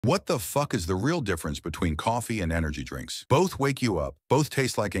What the fuck is the real difference between coffee and energy drinks? Both wake you up, both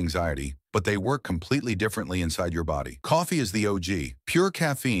taste like anxiety, but they work completely differently inside your body. Coffee is the OG, pure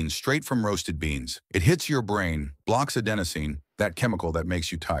caffeine straight from roasted beans. It hits your brain, blocks adenosine, that chemical that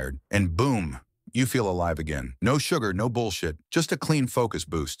makes you tired, and boom, you feel alive again. No sugar, no bullshit, just a clean focus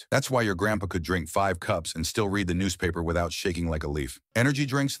boost. That's why your grandpa could drink 5 cups and still read the newspaper without shaking like a leaf. Energy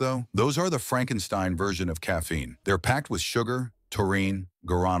drinks, though, those are the Frankenstein version of caffeine. They're packed with sugar, taurine,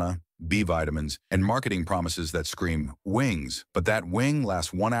 guarana, B vitamins, and marketing promises that scream wings. But that wing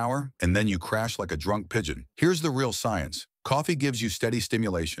lasts 1 hour, and then you crash like a drunk pigeon. Here's the real science. Coffee gives you steady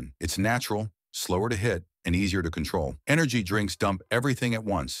stimulation. It's natural, slower to hit, and easier to control. Energy drinks dump everything at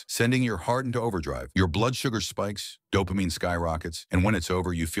once, sending your heart into overdrive. Your blood sugar spikes, dopamine skyrockets, and when it's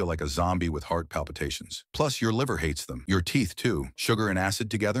over, you feel like a zombie with heart palpitations. Plus, your liver hates them. Your teeth, too. Sugar and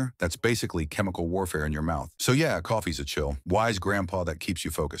acid together? That's basically chemical warfare in your mouth. So yeah, coffee's a chill, wise grandpa that keeps you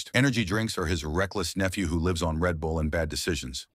focused. Energy drinks are his reckless nephew who lives on Red Bull and bad decisions.